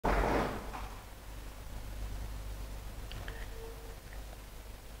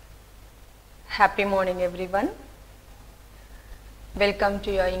Happy morning everyone. Welcome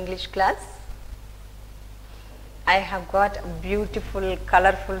to your English class. I have got a beautiful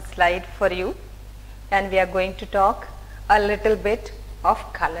colorful slide for you and we are going to talk a little bit of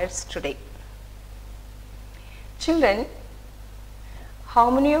colors today. Children, how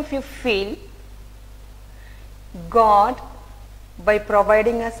many of you feel God, by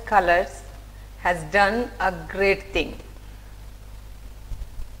providing us colors, has done a great thing?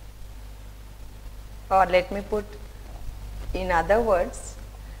 Or let me put in other words,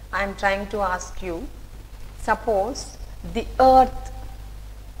 I am trying to ask you, suppose the earth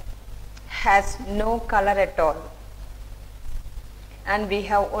has no color at all and we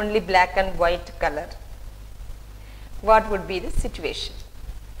have only black and white color. What would be the situation?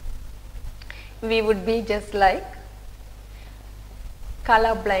 We would be just like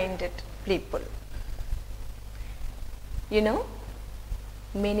color blinded people. You know,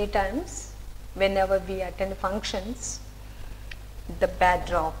 many times whenever we attend functions, the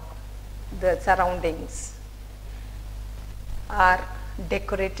backdrop, the surroundings are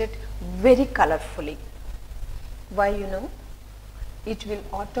decorated very colorfully. Why, you know? It will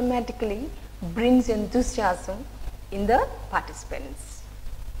automatically brings enthusiasm in the participants.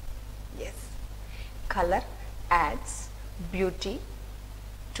 Yes, color adds beauty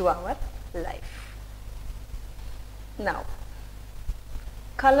to our life. Now,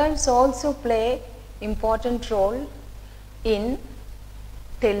 colors also play important role in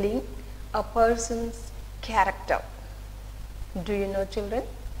telling a person's character. Do you know, children?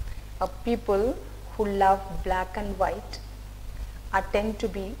 People who love black and white tend to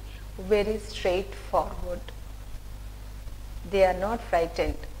be very straightforward. They are not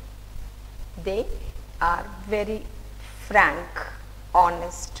frightened. They are very frank,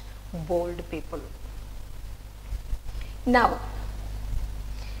 honest, bold people. Now,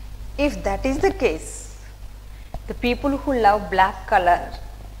 if that is the case, the people who love black color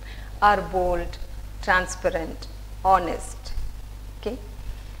are bold, transparent, honest. Okay?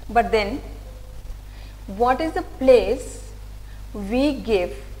 But then, what is the place we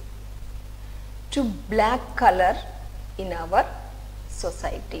give to black color in our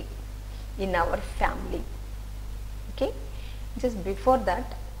society, in our family? Okay? Just before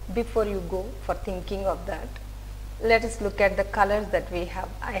that, before you go for thinking of that, let us look at the colors that we have.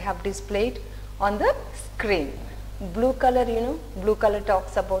 I have displayed on the screen. Blue color, you know, blue color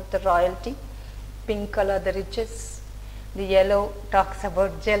talks about the royalty, pink color the riches, the yellow talks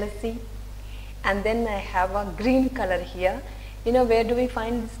about jealousy, and then I have a green color here. You know, where do we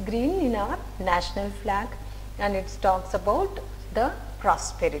find this green? In our national flag, and it talks about the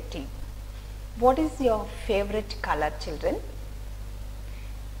prosperity. What is your favorite color, children?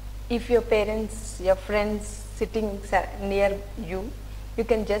 If your parents, your friends sitting near you, you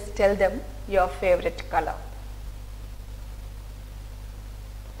can just tell them your favorite color.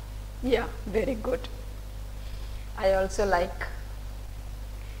 Yeah, very good. I also like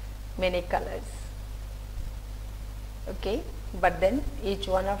many colors. Okay, but then each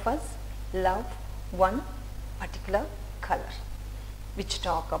one of us love one particular color, which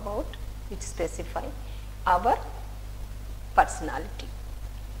talk about, which specify our personality.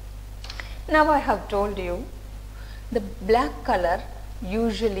 Now I have told you the black color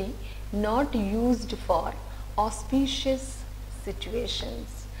usually not used for auspicious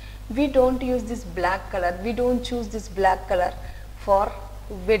situations. We don't use this black color, we don't choose this black color for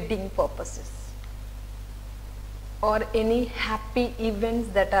wedding purposes or any happy events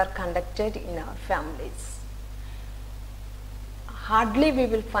that are conducted in our families. Hardly we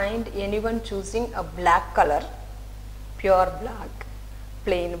will find anyone choosing a black color, pure black,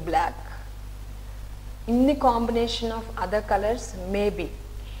 plain black. In the combination of other colors, maybe,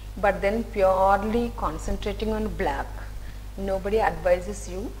 but then purely concentrating on black, nobody advises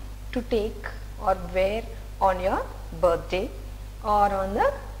you to take or wear on your birthday or on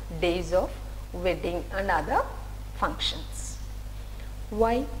the days of wedding and other functions.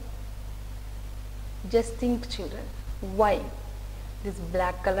 Why? Just think, children, why this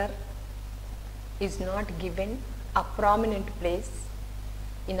black color is not given a prominent place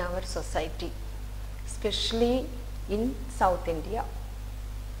in our society, especially in South India.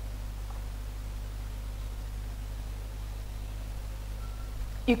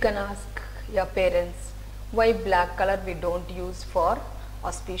 You can ask your parents why black color we don't use for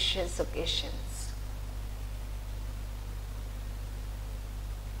auspicious occasions.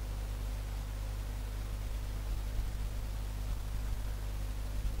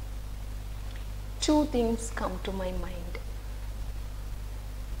 Two things come to my mind.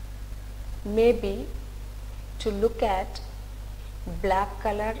 Maybe to look at black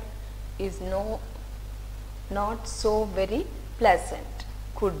color is not so very pleasant,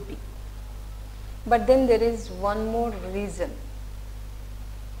 could be. But then there is one more reason.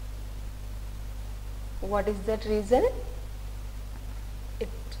 What is that reason? It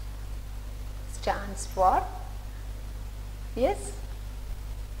stands for, yes,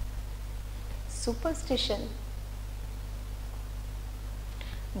 superstition.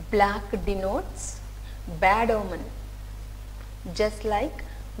 Black denotes bad omen. Just like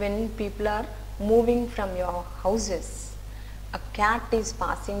when people are moving from your houses, a cat is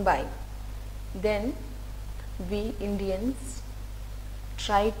passing by, then we Indians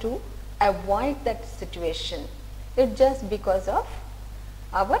try to avoid that situation. It's just because of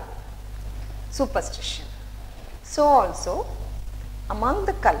our superstition. So also among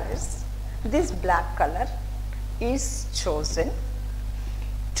the colors, this black color is chosen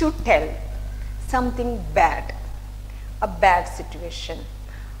to tell something bad, a bad situation,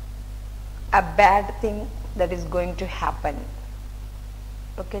 a bad thing that is going to happen.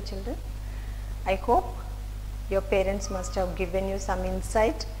 Okay, children? I hope your parents must have given you some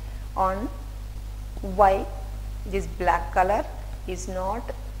insight on why this black color is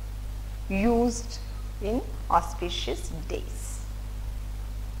not used in auspicious days.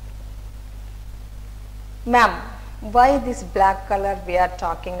 Ma'am, why this black color we are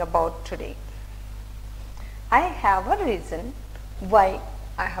talking about today? I have a reason why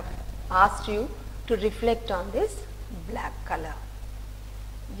I have asked you to reflect on this black color.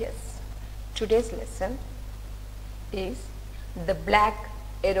 Yes, today's lesson is The Black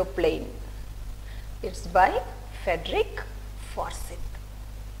Aeroplane. It's by Frederick Forsyth.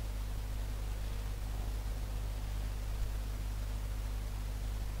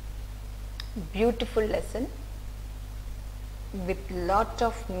 Beautiful lesson with lot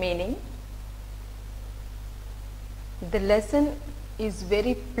of meaning. The lesson is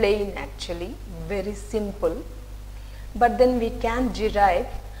very plain actually, very simple, but then we can derive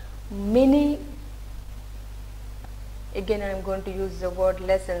many, again I am going to use the word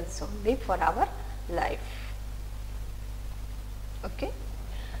lessons only, for our life. Okay,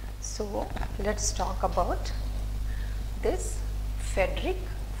 so let's talk about this Frederick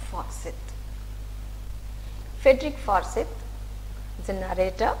Forsyth. Frederick Forsyth is a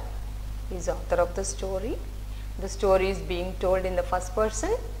narrator, he is author of the story. The story is being told in the first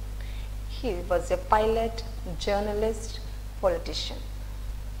person. He was a pilot, journalist, politician.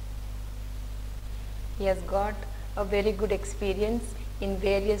 He has got a very good experience in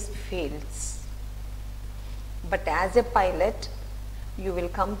various fields. But as a pilot, you will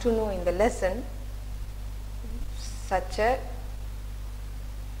come to know in the lesson such a,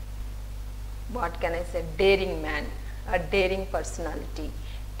 what can I say, daring man, a daring personality,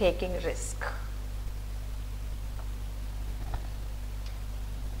 taking risk.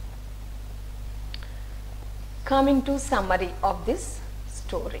 Coming to summary of this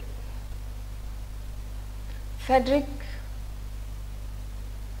story. Frederick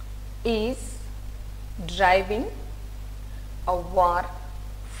is driving a war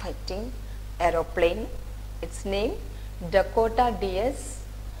fighting aeroplane. Its name Dakota DS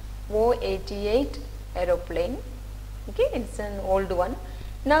 088 aeroplane. Okay, it's an old one.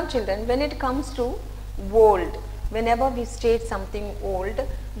 Now children, when it comes to old, whenever we state something old,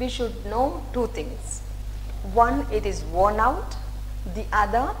 we should know two things. One, it is worn out. The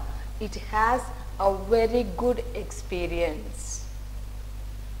other, it has a very good experience.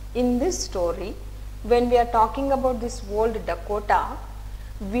 In this story, when we are talking about this old Dakota,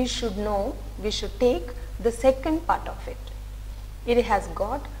 we should know, we should take the second part of it. It has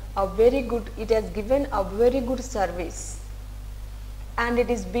got a very good, it has given a very good service, and it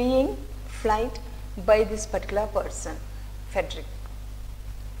is being flight by this particular person, Frederick.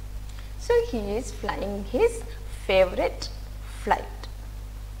 So he is flying his favorite flight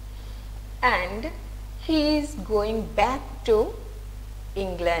and he is going back to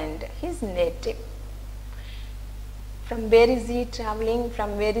England, his native. From where is he traveling?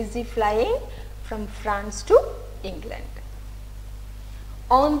 From where is he flying? From France to England.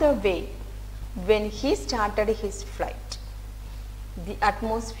 On the way, when he started his flight, the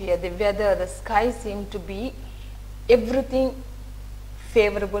atmosphere, the weather, the sky seemed to be everything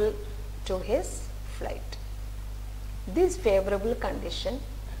favorable to his flight. This favorable condition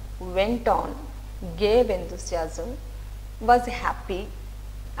went on, gave enthusiasm, was happy,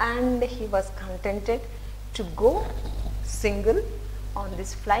 and he was contented to go single on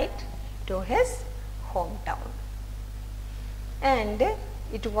this flight to his hometown. And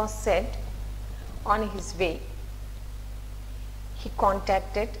it was said on his way, he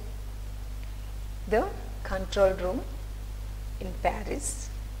contacted the control room in Paris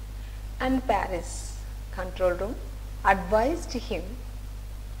and Paris control room advised him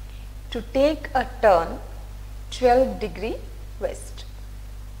to take a turn 12° west.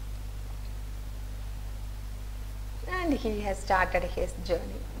 And he has started his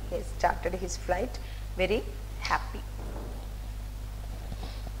journey. He has started his flight very happy.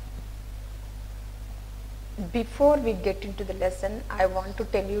 Before we get into the lesson, I want to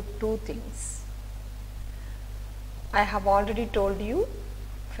tell you two things. I have already told you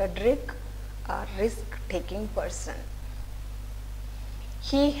Frederick, a risk-taking person.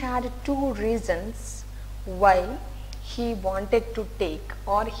 He had two reasons why he wanted to take,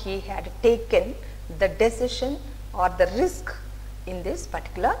 or he had taken the decision or the risk in this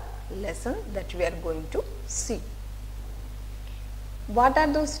particular lesson that we are going to see. What are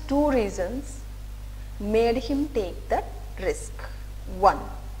those two reasons made him take that risk? One,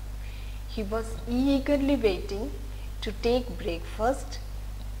 he was eagerly waiting to take breakfast,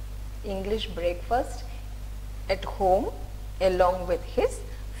 English breakfast, at home along with his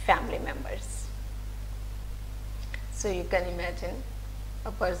family members. So you can imagine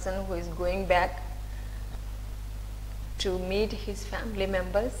a person who is going back to meet his family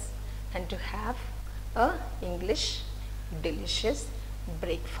members and to have a English delicious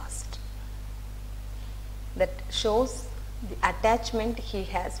breakfast. That shows the attachment he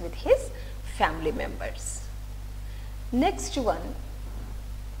has with his family members. Next one,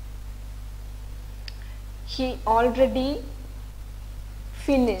 he already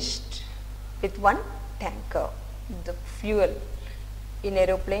finished with one tanker. The fuel in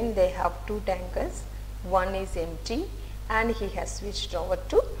aeroplane, they have two tankers. One is empty and he has switched over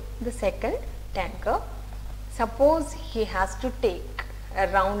to the second tanker. Suppose he has to take a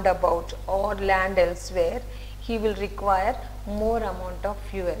roundabout or land elsewhere, he will require more amount of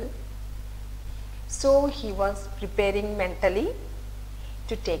fuel. So he was preparing mentally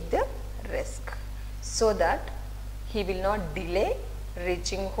to take the risk so that he will not delay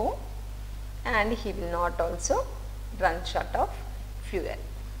reaching home and he will not also run short of fuel.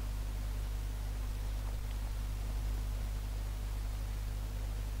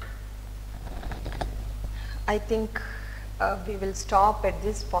 I think we will stop at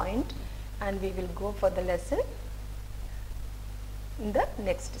this point and we will go for the lesson in the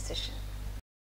next session.